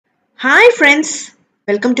Hi friends,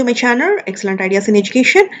 welcome to my channel Excellent Ideas in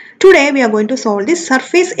Education. Today we are going to solve this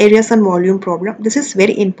surface areas and volume problem. This is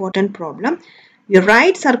very important problem. Your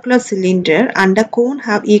right circular cylinder and a cone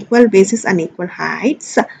have equal bases and equal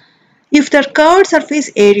heights. If the curved surface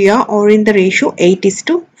area are in the ratio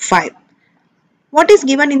 8:5. What is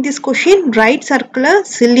given in this question? Right circular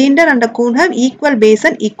cylinder and a cone have equal base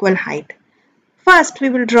and equal height. First we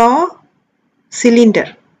will draw cylinder.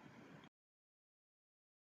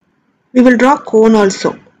 We will draw cone also.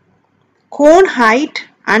 Cone height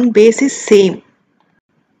and base is same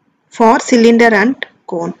for cylinder and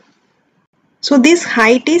cone. So this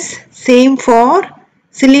height is same for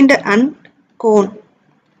cylinder and cone.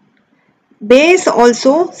 Base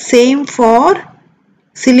also same for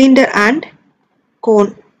cylinder and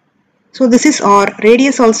cone. So this is R.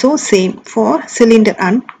 Radius also same for cylinder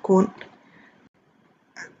and cone.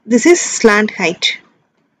 This is slant height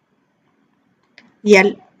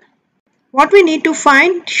L. What we need to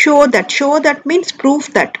find, show that means proof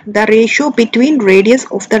that the ratio between radius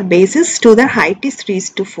of the bases to the height is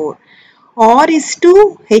 3:4. R is to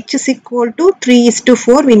H is equal to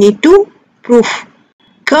 3:4 we need to prove.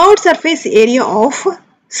 Curved surface area of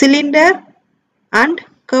cylinder and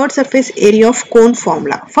curved surface area of cone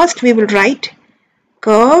formula. First we will write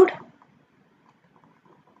curved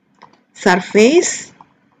surface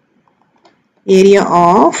area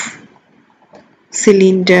of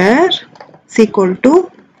cylinder is equal to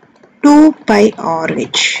 2 pi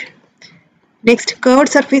RH. Next, curved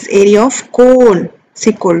surface area of cone is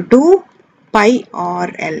equal to pi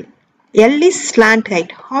RL. L is slant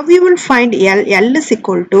height. How we will find L? L is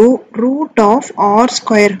equal to root of R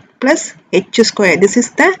square plus H square. This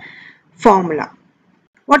is the formula.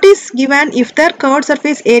 What is given if the curved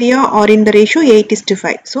surface area are in the ratio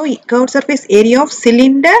 8:5? So, curved surface area of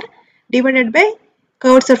cylinder divided by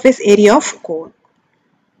curved surface area of cone.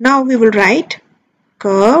 Now we will write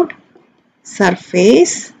curved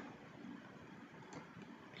surface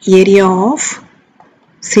area of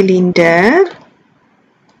cylinder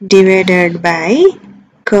divided by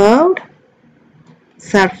curved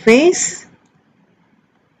surface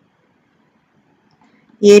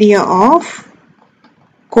area of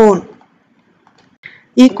cone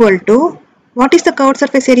equal to, what is the curved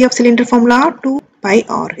surface area of cylinder formula? 2 pi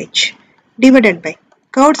RH divided by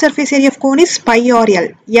curved surface area of cone is pi or L.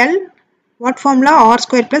 L, what formula? R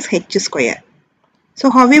square plus H square. So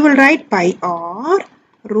how we will write pi r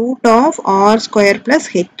root of R square plus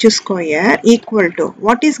H square equal to,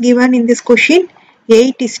 what is given in this question?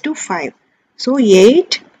 8:5. So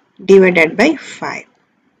 8 divided by 5.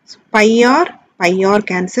 So pi r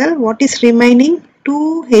cancel. What is remaining?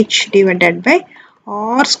 2h divided by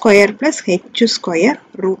R square plus H square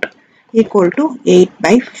root equal to 8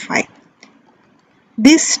 by 5.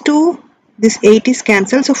 This 8 is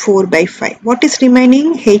cancelled, so 4 by 5. What is remaining?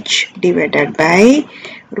 H divided by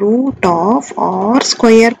root of R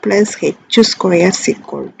square plus H square is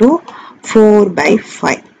equal to 4 by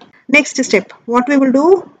 5. Next step, what we will do?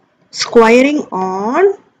 Squaring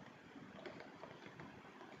on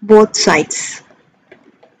both sides.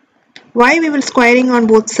 Why we will squaring on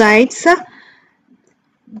both sides?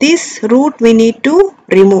 This root we need to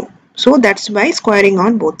remove. So that's why squaring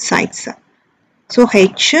on both sides. So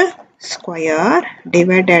H square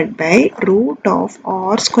divided by root of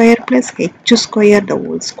R square plus H square the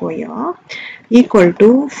whole square equal to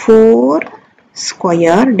 4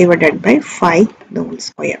 square divided by 5 the whole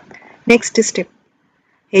square. Next step,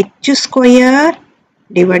 H square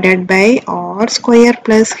divided by R square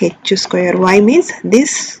plus H square. Y means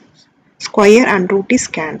this square and root is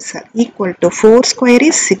cancelled equal to 4 square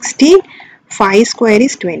is 16, 5 square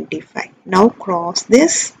is 25. Now cross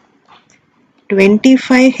this.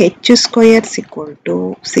 25 h square is equal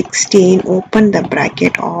to 16, open the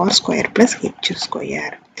bracket, R square plus H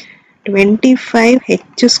square. 25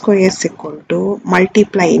 h square is equal to,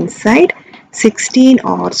 multiply inside, 16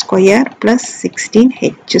 R square plus 16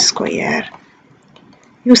 h square.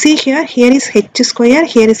 You see here is h square,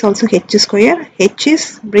 here is also h square. H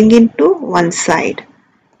is bring into one side.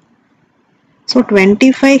 So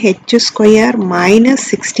 25 h square minus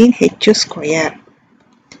 16 h square.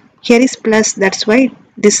 Here is plus, that's why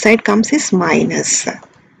this side comes is minus,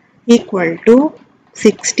 equal to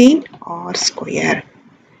 16 R square.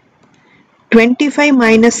 25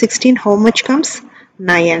 minus 16, how much comes?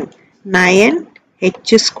 9. 9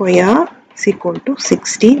 h square is equal to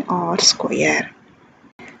 16 R square.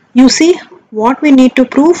 You see what we need to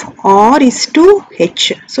prove? R is to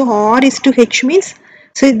H. So R is to H means,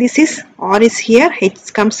 so this is R is here,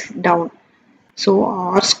 H comes down. So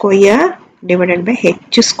R square divided by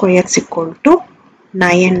H square is equal to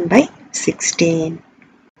 9 by 16.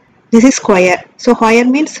 This is square. So square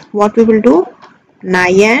means what we will do?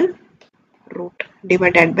 9 root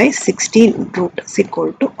divided by 16 root is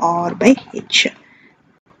equal to R by H.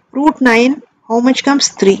 Root 9, how much comes?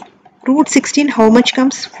 3. Root 16, how much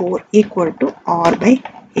comes? 4, equal to R by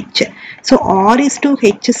H. So R is to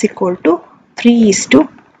H is equal to 3 is to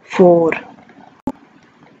 4.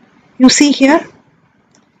 You see here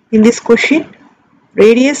in this question,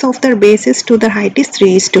 radius of the bases to the height is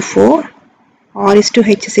 3 is to 4. R is to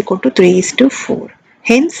H is equal to 3 is to 4.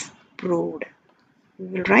 Hence proved. We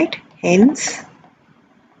will write hence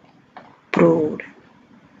proved.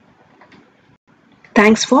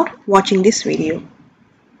 Thanks for watching this video.